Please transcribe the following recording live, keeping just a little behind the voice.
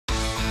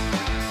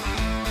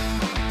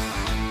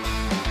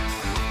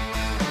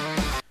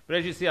But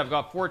as you see, I've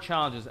got 4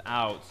 challenges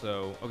out.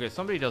 So, okay,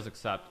 somebody does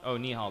accept. Oh,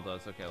 Nihal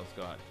does. Okay, let's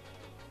go ahead.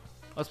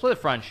 Let's play the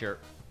French here.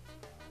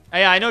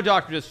 Hey, I know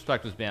Dr.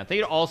 Disrespect was banned. Thank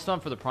you to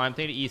Allstum for the Prime.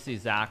 Thank you to EC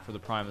Zach for the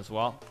Prime as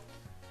well.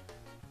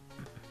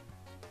 I'm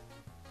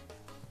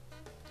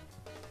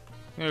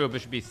going to go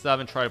Bishop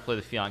B7, try to play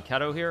the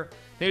Fianchetto here.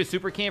 Thank you to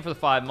Super King for the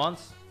 5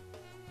 months.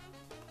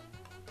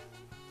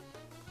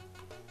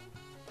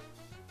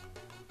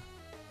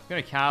 I'm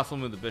going to castle,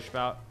 move the bishop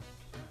out.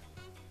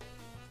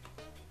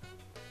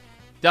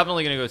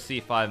 Definitely going to go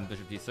C5 and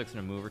Bishop D6 in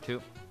a move or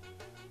two.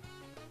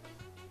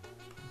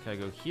 Okay, I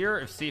go here.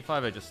 If C5,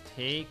 I just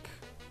take.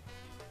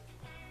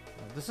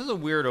 This is a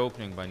weird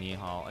opening by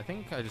Nihal. I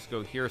think I just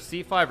go here.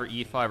 C5 or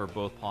E5 are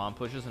both pawn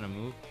pushes in a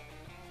move.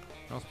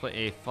 I can also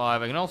play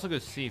A5. I can also go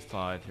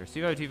C5 here.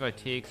 C5, D5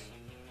 takes.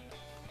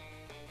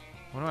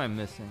 What am I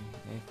missing?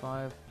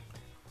 A5?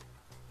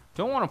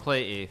 Don't want to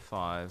play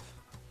A5.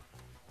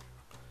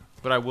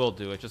 But I will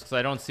do it just because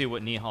I don't see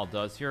what Nihal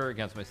does here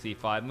against my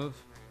C5 move.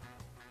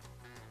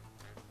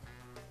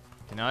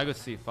 Okay, now I go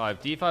C5.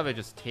 D5, I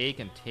just take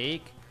and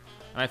take.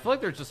 And I feel like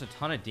there's just a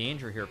ton of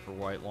danger here for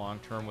white long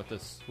term with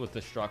this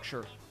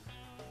structure.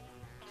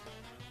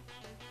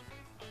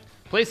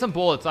 Play some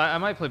bullets. I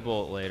might play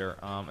bullet later.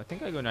 I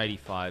think I go knight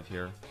e5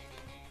 here.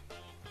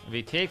 If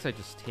he takes, I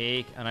just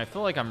take. And I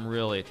feel like I'm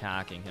really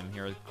attacking him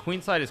here. The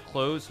queen side is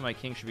closed, so my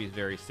king should be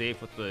very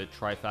safe with the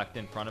trifecta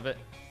in front of it.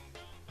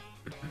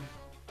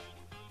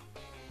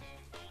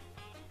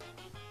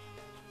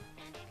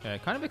 Okay, I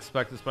kind of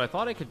expect this, but I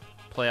thought I could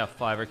play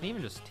f5. I can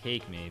even just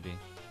take, maybe.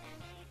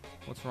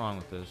 What's wrong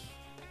with this?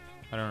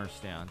 I don't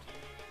understand.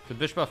 So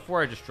bishop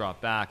f4, I just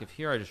drop back. If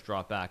here, I just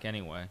drop back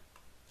anyway.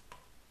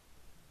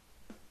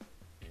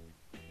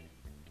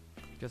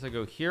 Guess I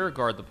go here,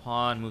 guard the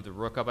pawn, move the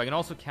rook up. I can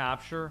also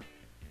capture.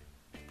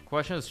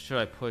 Question is, should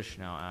I push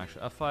now,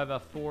 actually?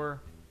 f5, f4.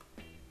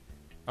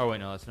 Oh, wait,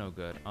 no, that's no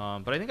good.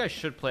 But I think I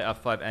should play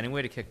f5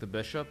 anyway to kick the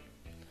bishop.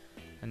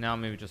 And now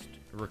maybe just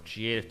rook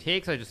g8. If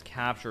takes, I just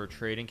capture or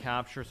trading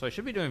capture. So I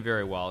should be doing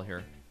very well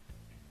here.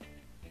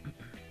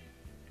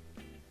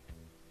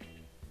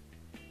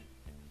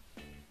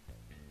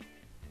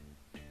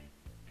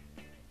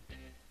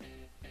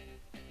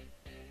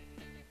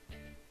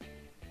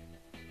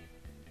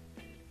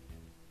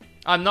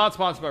 I'm not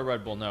sponsored by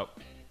Red Bull, no.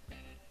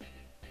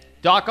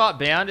 Doc got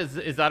banned.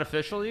 Is that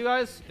official, you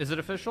guys? Is it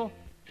official?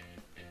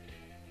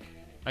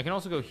 I can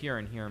also go here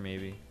and here,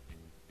 maybe.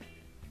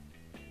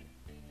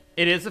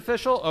 It is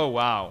official? Oh,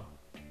 wow.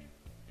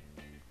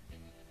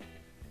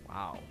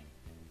 Wow.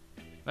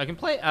 I can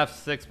play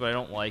f6, but I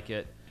don't like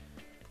it.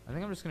 I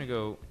think I'm just going to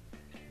go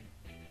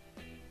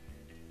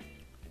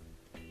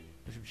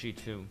Bishop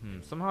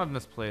g2. Somehow I've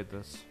misplayed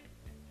this.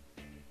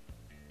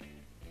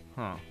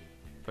 Huh.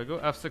 If I go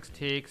f6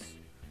 takes,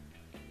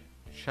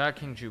 check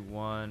king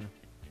g1.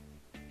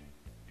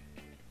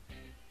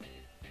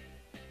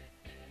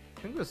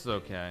 I think this is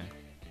okay.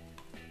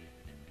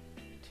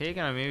 Take,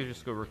 and I maybe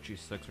just go rook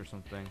g6 or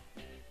something.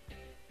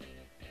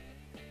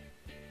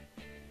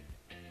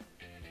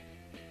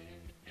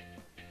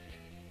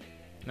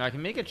 Now I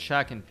can make a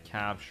check and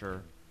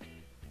capture.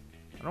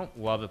 I don't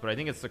love it, but I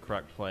think it's the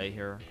correct play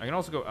here. I can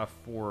also go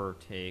f4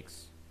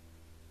 takes.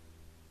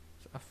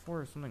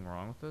 F4, is something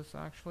wrong with this,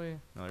 actually?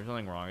 No, there's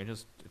nothing wrong. I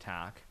just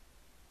attack.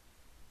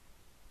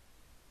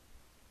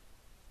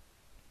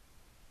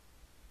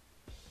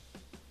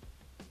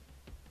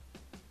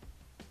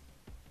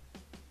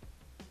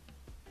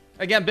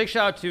 Again, big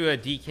shout out to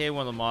DK,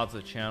 one of the mods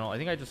of the channel. I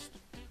think I just...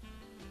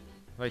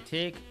 If I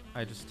take,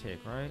 I just take,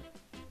 right?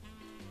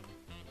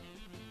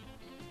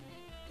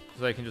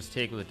 Because I can just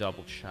take with a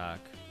double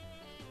check.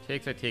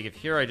 Takes, I take. If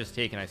here, I just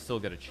take and I still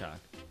get a check.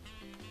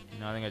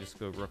 Now I think I just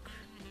go rook...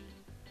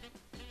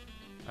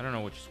 I don't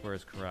know which square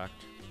is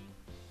correct.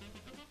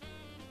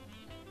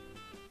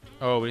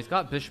 Oh, but he's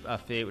got bishop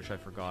f8, which I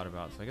forgot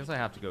about. So I guess I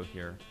have to go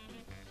here.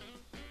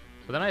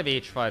 But then I have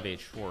h5,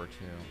 h4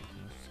 too.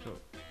 Let's go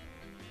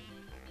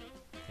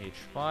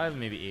h5,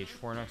 maybe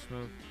h4 next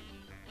move.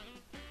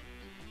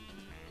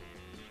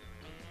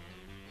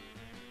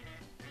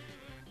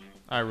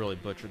 I really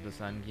butchered this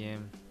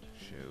endgame.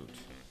 Shoot.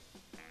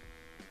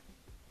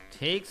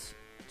 Takes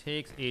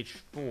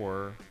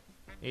h4.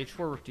 h4,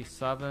 rook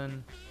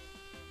d7.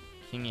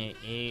 King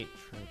a8.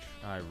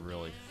 I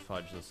really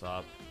fudged this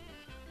up.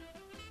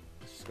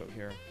 Let's just go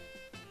here.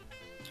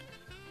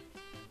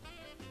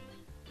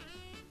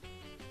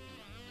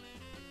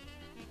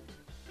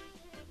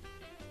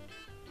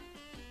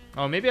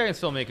 Oh, maybe I can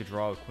still make a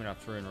draw with queen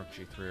f3 and rook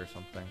g3 or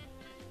something.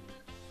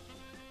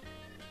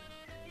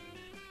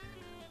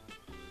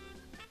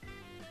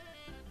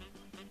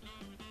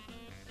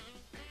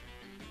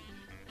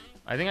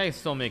 I think I can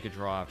still make a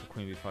draw after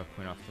queen b5,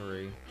 queen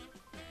f3.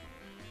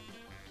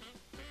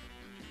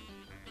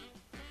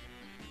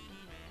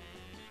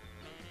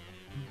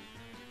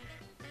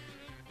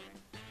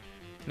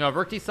 No, if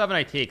rook d7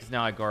 I take, because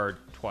now I guard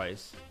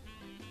twice.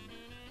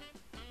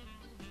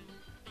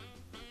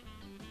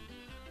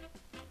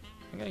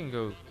 I think I can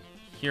go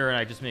here and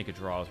I just make a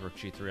draw with rook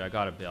g3. I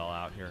gotta bail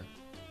out here.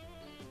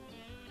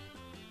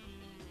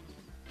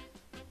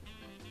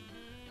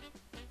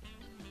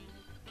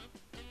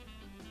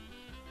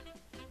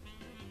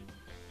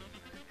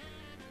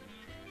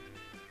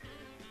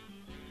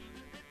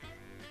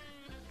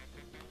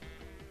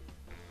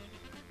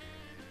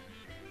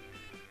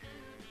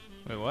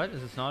 Wait, what?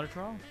 Is this not a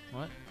draw?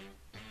 What?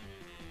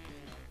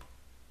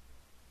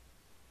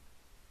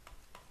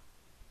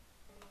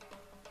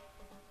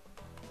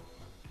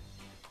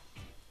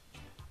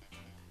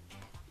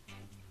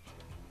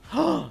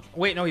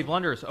 Wait, no, he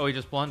blunders. Oh, he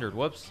just blundered.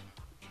 Whoops.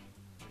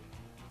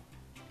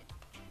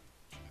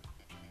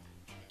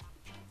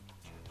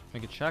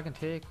 Make a check and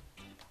take.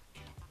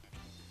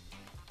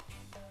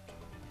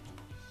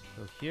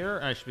 Go here.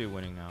 I should be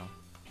winning now.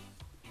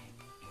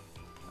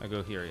 I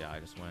go here. Yeah, I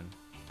just win.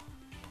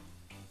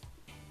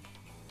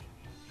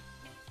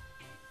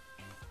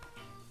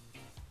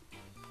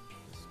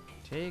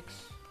 This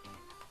takes.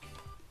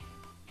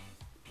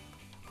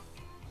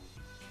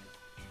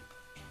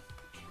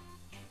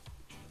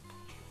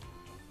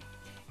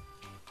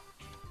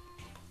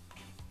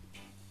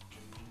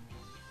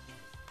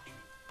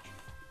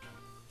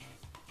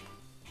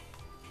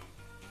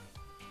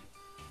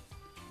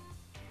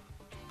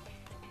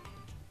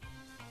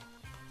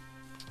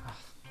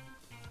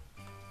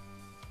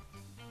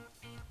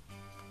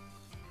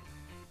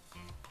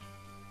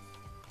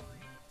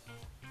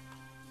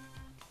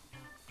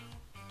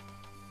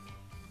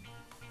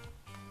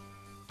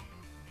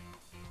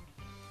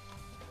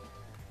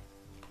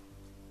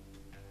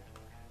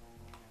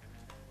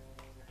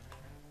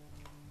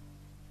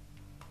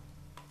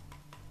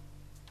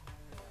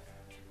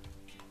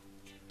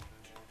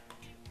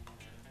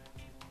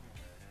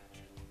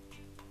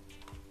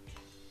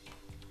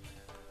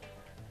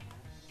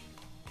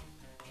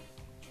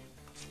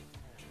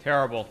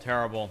 Terrible,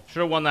 terrible.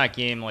 Should have won that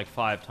game like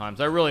 5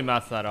 times. I really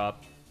messed that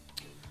up.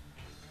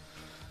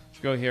 Let's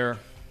go here.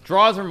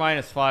 Draws are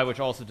 -5, which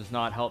also does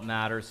not help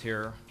matters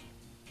here.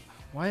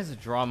 Why is a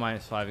draw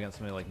 -5 against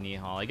somebody like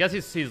Nihal? I guess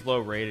he's low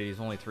rated. He's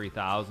only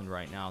 3,000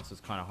 right now, so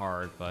it's kind of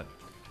hard, but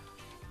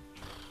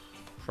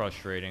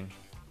frustrating.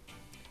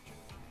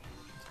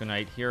 Let's go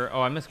knight here.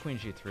 Oh, I missed queen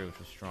g3, which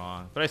was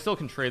strong. But I still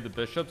can trade the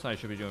bishops, and I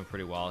should be doing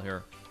pretty well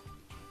here.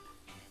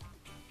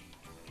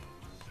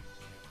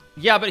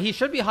 Yeah, but he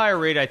should be higher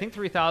rated. I think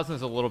 3,000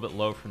 is a little bit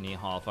low for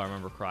Nihal, if I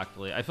remember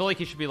correctly. I feel like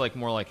he should be like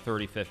more like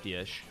 30,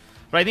 50-ish.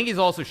 But I think he's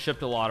also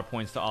shipped a lot of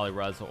points to Ali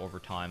Reza over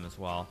time as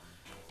well.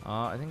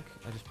 I think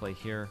I just play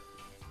here.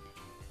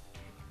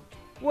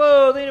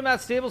 Whoa, thank you to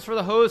Matt Staples for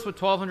the host with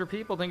 1,200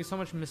 people. Thank you so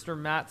much, Mr.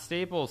 Matt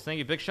Staples. Thank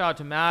you. Big shout out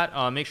to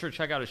Matt. Make sure to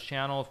check out his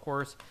channel, of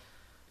course.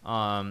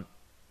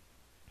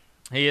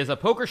 He is a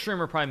poker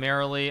streamer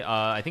primarily.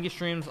 I think he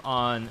streams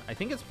on, I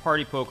think it's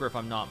Party Poker if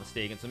I'm not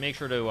mistaken. So make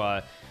sure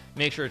to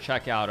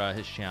check out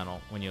his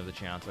channel when you have the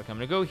chance. Okay, I'm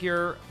going to go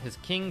here. His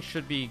king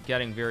should be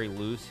getting very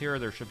loose here.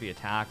 There should be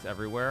attacks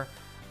everywhere.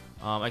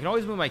 I can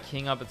always move my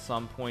king up at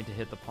some point to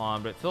hit the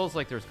pawn, but it feels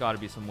like there's got to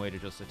be some way to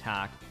just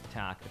attack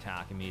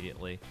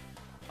immediately.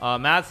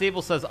 Matt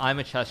Staples says, I'm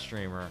a chess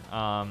streamer.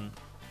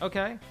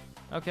 Okay.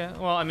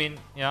 Well, I mean,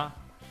 yeah.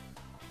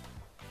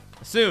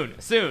 Soon.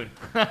 Soon,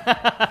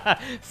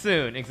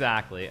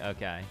 exactly.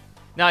 Okay.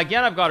 Now,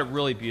 again, I've got a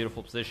really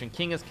beautiful position.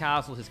 King is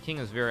castle. His king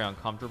is very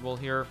uncomfortable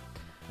here.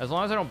 As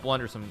long as I don't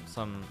blunder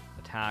some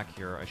attack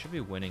here, I should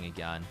be winning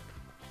again.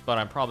 But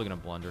I'm probably going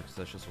to blunder because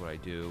that's just what I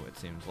do, it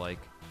seems like.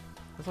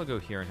 I guess I'll go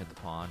here and hit the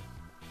pawn.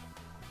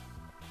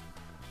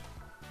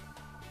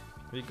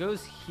 If he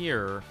goes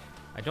here,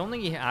 I don't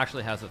think he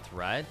actually has a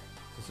threat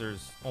because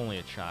there's only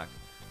a check.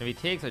 If he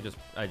takes, I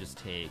just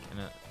take. And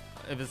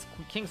if his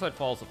kingside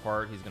falls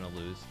apart, he's going to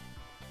lose.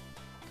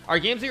 Are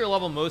games at your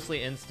level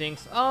mostly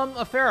instincts?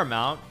 A fair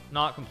amount.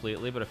 Not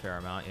completely, but a fair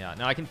amount, yeah.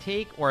 Now, I can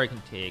take or I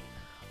can take.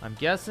 I'm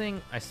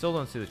guessing I still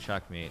don't see the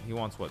checkmate. He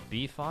wants, what,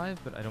 b5?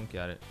 But I don't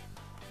get it.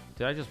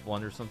 Did I just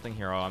blunder something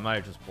here? Oh, I might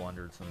have just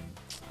blundered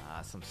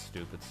some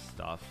stupid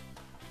stuff.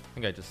 I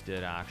think I just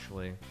did,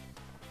 actually.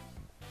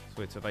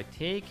 So wait, so if I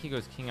take, he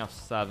goes king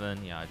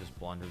f7. Yeah, I just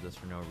blundered this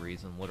for no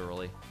reason,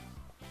 literally.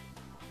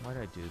 Why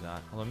did I do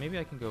that? Although maybe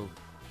I can go...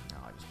 No,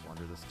 I just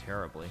blundered this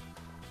terribly.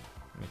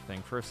 Let me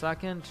think for a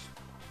second.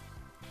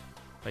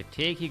 If I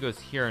take, he goes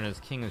here, and his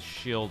king is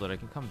shielded. I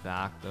can come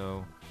back,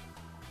 though.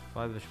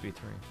 5 bishop b3.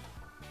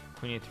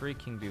 Queen a3,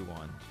 king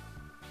b1.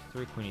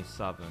 3, queen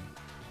e7.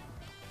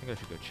 I think I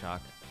should go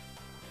check.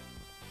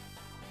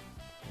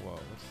 Whoa,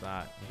 what's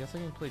that? I guess I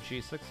can play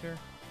g6 here?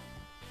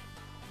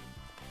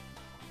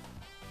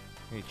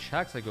 If he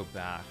checks, I go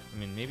back. I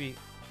mean, maybe...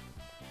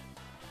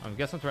 I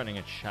guess I'm threatening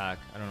a check.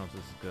 I don't know if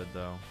this is good,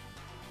 though.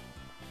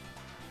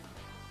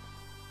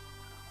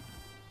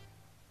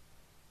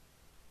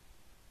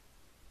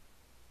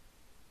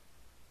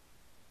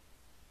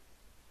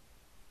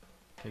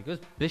 Okay, he goes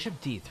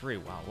bishop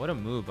d3. Wow, what a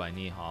move by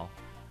Nihal.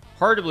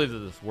 Hard to believe that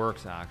this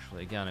works,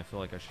 actually. Again, I feel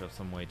like I should have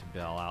some way to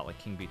bail out, like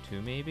king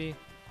b2 maybe.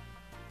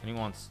 And he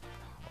wants...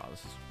 Wow,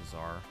 this is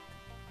bizarre.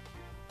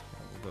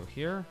 Okay, we'll go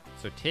here.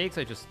 So takes,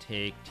 I just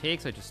take.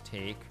 Takes, I just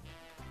take.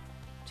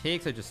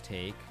 Takes, I just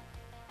take.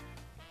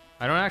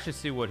 I don't actually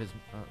see what his...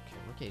 Okay,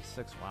 rook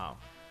a6, wow.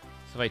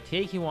 So if I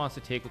take, he wants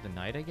to take with the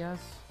knight, I guess.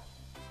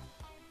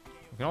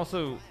 We can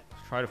also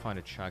try to find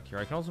a check here.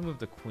 I can also move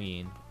the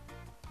queen.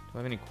 Do I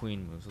have any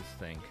queen moves? Let's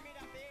think.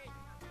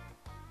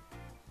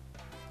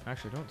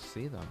 Actually, I don't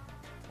see them.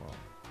 Well,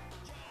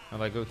 If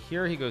I go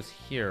here, he goes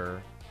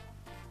here.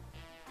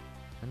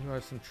 And do I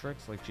have some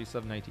tricks like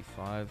G7, knight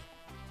D5? If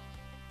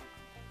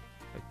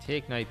I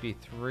take knight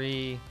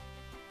B3.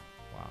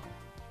 Wow.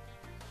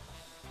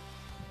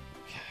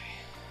 Okay.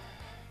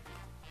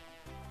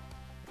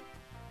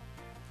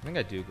 I think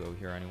I do go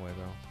here anyway,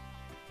 though.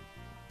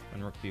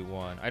 And rook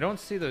B1. I don't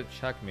see the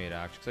checkmate,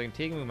 actually, because I can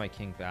take and move my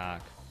king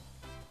back.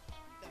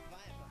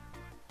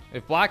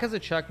 If black has a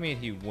checkmate,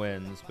 he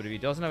wins. But if he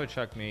doesn't have a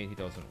checkmate, he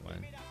doesn't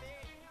win.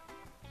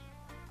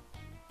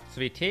 So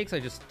if he takes, I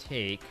just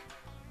take.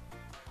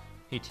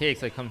 He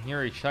takes, I come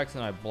here, he checks,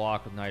 and I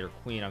block with knight or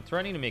queen. I'm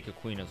threatening to make a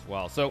queen as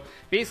well. So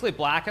basically,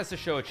 black has to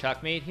show a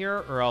checkmate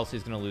here, or else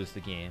he's going to lose the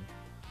game.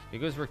 He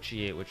goes rook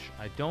G8, which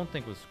I don't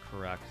think was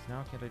correct.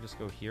 Now can't I just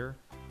go here?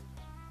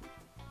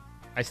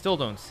 I still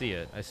don't see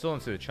it. I still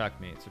don't see the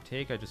checkmate. So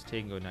take, I just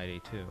take and go knight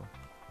A2.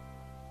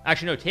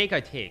 Actually, no, take, I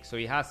take. So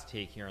he has to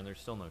take here, and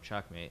there's still no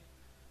checkmate.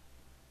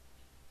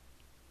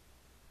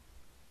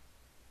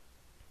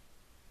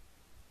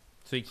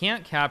 So he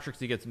can't capture because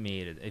he gets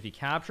mated. If he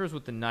captures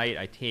with the knight,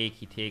 I take,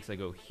 he takes, I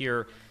go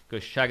here,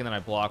 goes check, and then I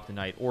block the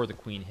knight or the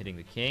queen hitting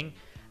the king.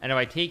 And if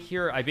I take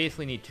here, I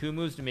basically need 2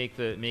 moves to make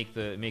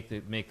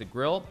the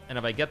grill. And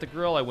if I get the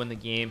grill, I win the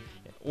game,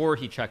 or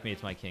he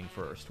checkmates my king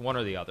first. One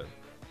or the other.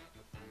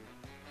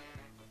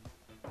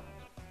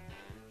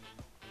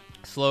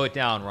 Slow it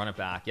down, run it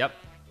back. Yep.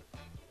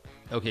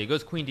 Okay, he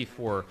goes queen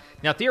d4.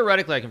 Now,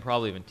 theoretically, I can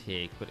probably even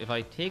take. But if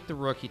I take the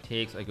rook, he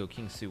takes. I go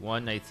king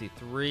c1, knight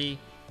c3.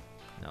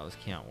 No, this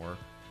can't work.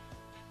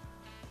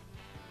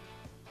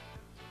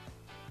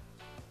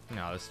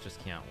 No, this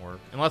just can't work.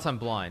 Unless I'm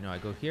blind. No, I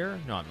go here.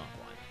 No, I'm not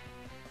blind.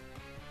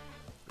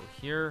 Go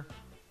here.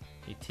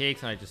 He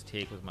takes, and I just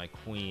take with my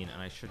queen.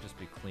 And I should just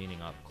be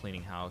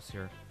cleaning house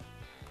here.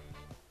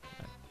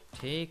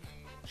 Take,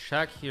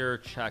 check here,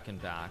 check,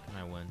 and back. And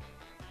I win.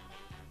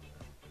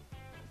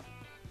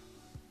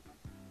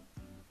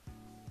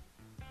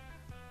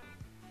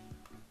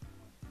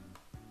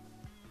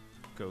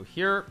 Go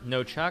here.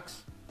 No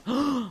checks.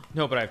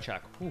 No, but I have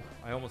check. Whew,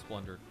 I almost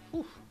blundered.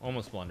 Whew,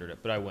 almost blundered it,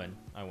 but I win.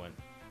 I win.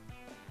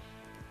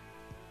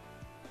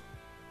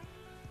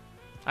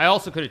 I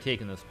also could have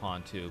taken this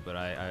pawn too, but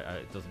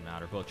it doesn't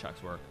matter. Both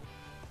checks work.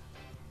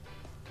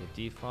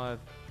 Okay, d5. Okay,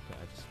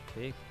 I just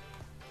take.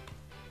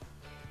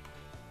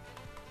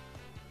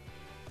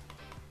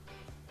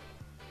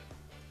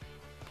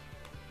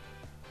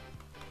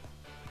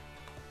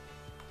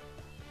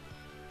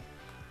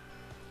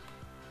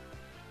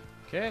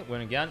 Okay,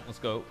 win again. Let's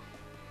go.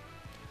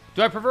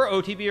 Do I prefer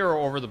OTB or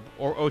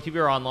OTB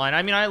or online?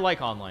 I mean, I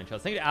like online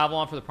chess. Thank you to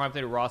Avalon for the prime.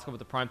 Thank you to Roscoe with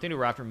the prime. Thank you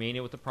to Raptor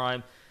Mania with the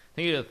prime.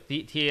 Thank you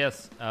to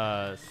TS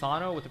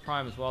Sano with the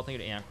prime as well. Thank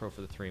you to Antcrow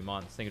for the 3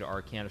 months. Thank you to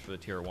Arcanus for the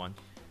tier 1.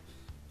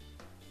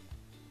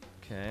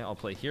 Okay, I'll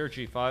play here,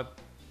 G5. I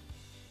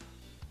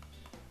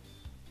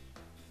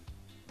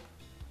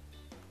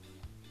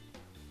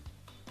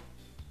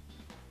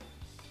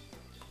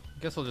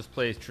guess I'll just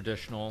play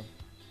traditional.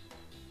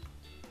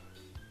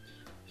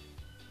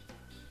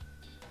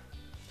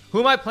 Who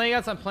am I playing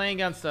against? I'm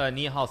playing against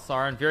Nihal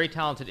Sarin, very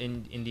talented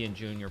Indian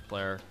junior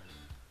player.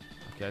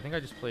 Okay, I think I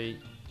just play...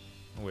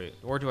 Oh, wait,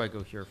 or do I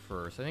go here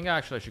first? I think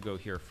actually I should go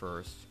here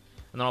first.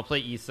 And then I'll play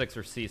e6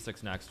 or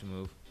c6 next to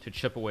move to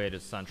chip away at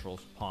his central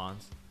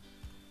pawns.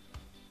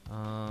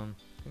 I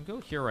can go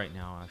here right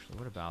now, actually.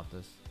 What about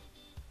this?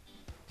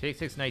 Take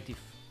 6, knight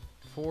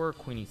d4,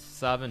 queen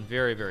e7.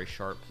 Very, very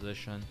sharp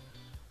position.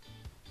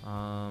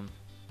 Can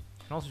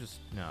also just...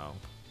 No.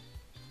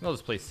 I'll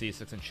just play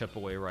c6 and chip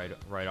away right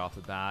off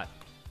the bat.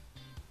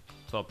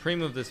 So I'll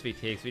pre-move this if he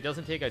takes. If he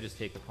doesn't take, I just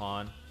take the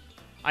pawn.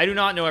 I do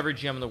not know every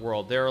GM in the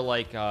world. There are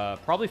like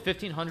probably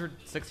 1,500,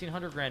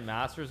 1,600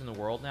 grandmasters in the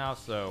world now,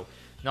 so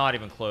not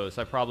even close.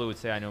 I probably would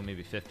say I know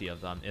maybe 50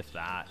 of them, if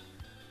that.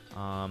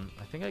 I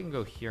think I can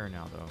go here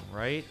now, though,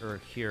 right?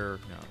 Or here?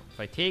 No. If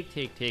I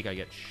take, I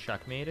get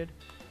checkmated.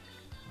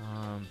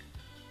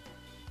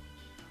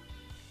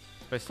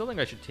 But I still think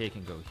I should take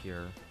and go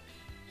here.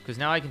 Because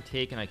now I can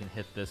take and I can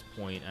hit this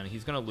point, and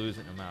he's going to lose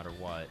it no matter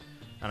what.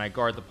 And I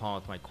guard the pawn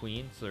with my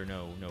queen, so there are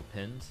no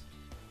pins.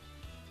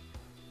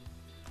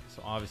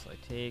 So obviously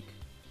I take.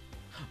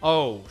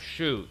 Oh,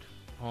 shoot.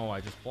 Oh, I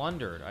just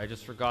blundered. I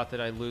just forgot that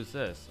I lose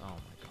this. Oh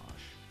my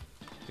gosh.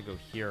 I have to go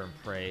here and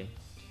pray.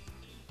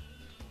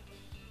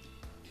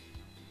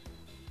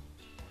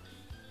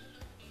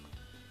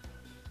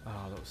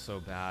 Oh, that was so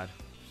bad.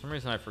 For some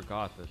reason I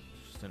forgot that it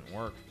just didn't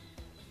work.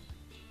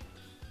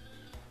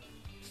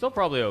 Still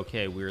probably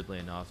okay, weirdly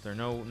enough. There are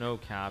no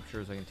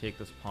captures. I can take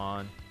this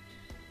pawn.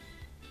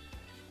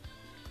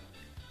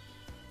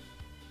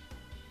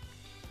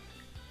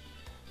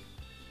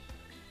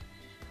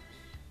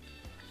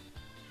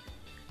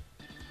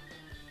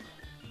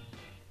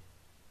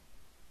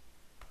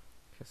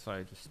 Okay, so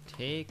I just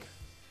take.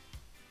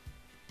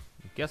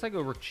 I guess I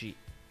go rook g8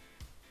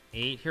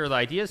 here. The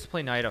idea is to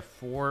play knight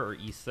f4 or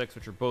e6,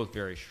 which are both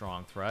very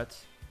strong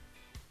threats.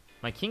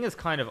 My king is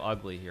kind of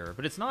ugly here,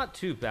 but it's not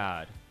too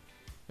bad.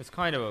 It's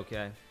kind of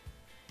okay.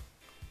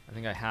 I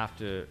think I have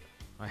to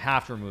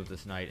remove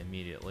this knight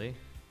immediately.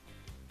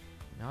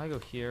 Now I go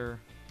here.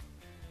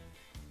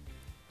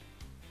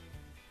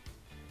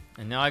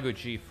 And now I go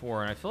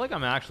g4, and I feel like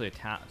I'm actually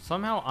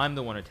somehow I'm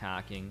the one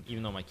attacking,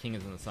 even though my king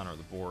is in the center of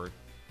the board.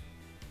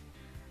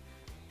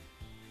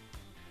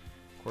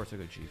 Of course I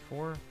go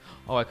g4.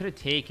 Oh, I could have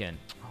taken.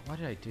 Oh, why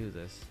did I do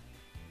this?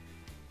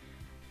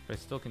 But I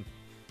still can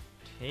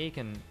take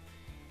and...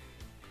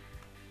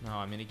 No,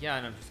 I mean,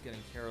 again, I'm just getting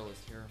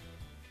careless here.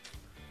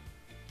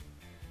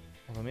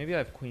 Although maybe I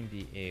have queen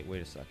b8.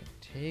 Wait a second.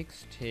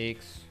 Takes,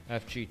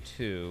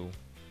 fg2.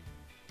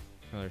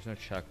 No, there's no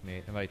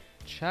checkmate. If I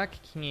check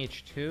king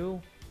h2,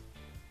 do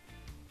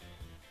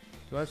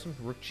I have some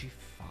rook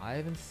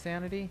g5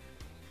 insanity?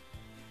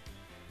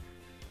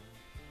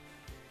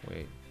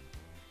 Wait.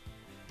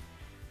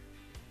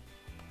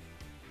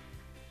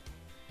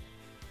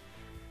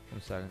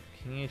 One second.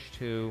 King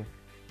h2.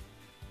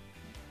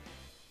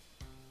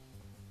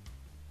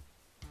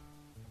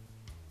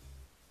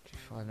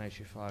 g5, knight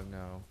g5,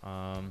 no.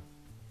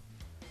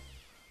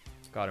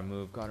 Gotta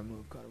move.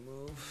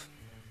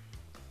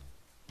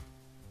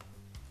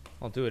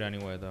 I'll do it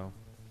anyway, though.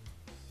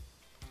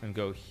 And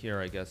go here,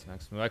 I guess,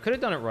 next move. I could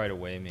have done it right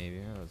away, maybe.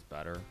 That was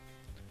better.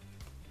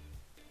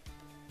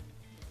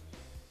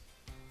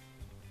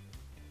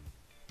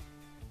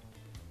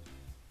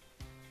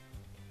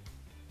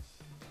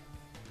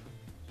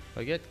 If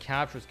I get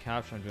captures,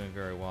 I'm doing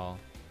very well.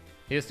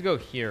 He has to go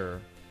here.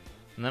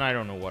 And then I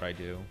don't know what I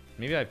do.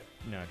 Maybe I...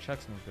 No,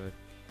 check's not good.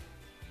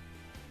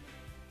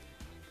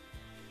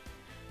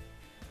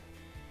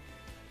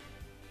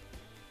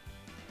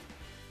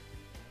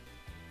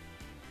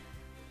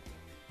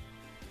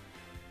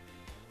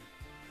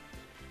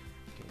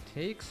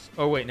 Takes.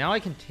 Oh wait, now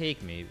I can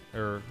take maybe,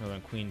 or no, then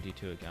queen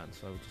d2 again.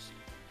 So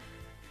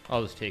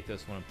I'll just take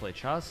this one and play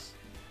chess.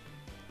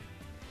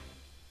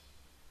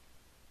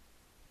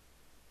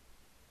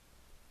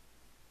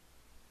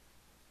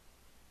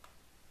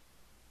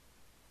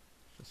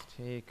 Just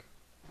take.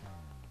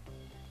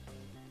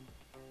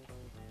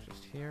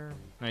 Just here.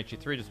 Knight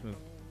g3. Just move.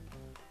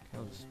 Okay,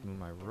 I'll just move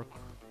my rook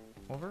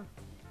over.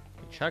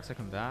 He checks. I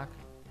come back.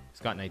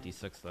 He's got knight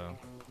d6 though.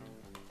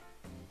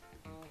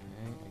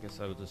 Okay, I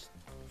guess I will just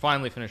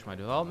finally finish my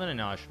development, and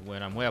now I should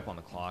win. I'm way up on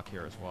the clock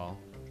here as well.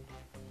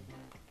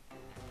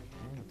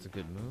 Okay, that's a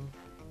good move.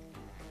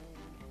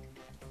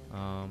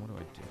 What do I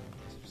do? I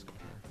guess I just go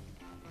here.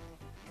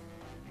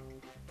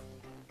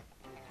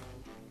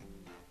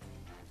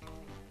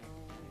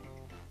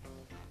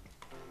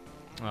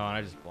 Oh, and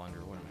I just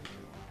blunder. What am I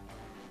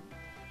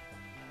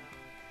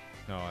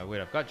doing? No, wait,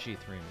 I've got g3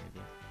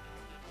 maybe.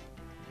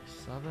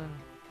 7.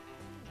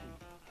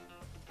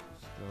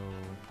 Let's go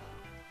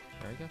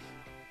here, I guess.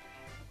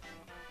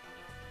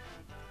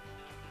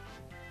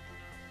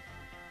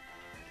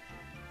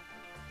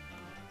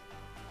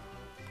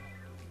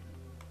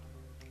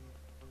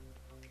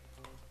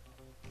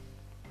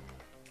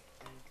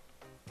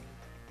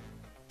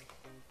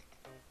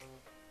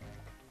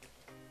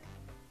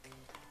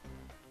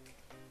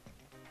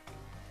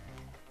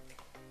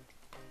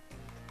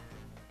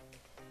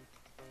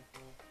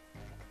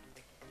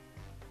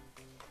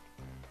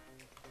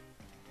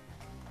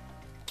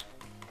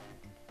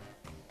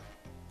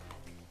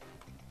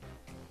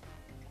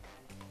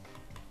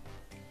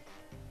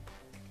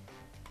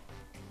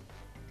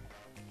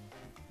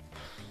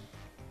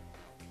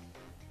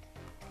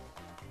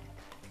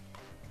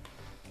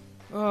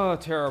 Oh,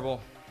 terrible.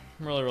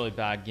 Really, really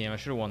bad game. I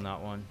should have won that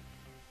one.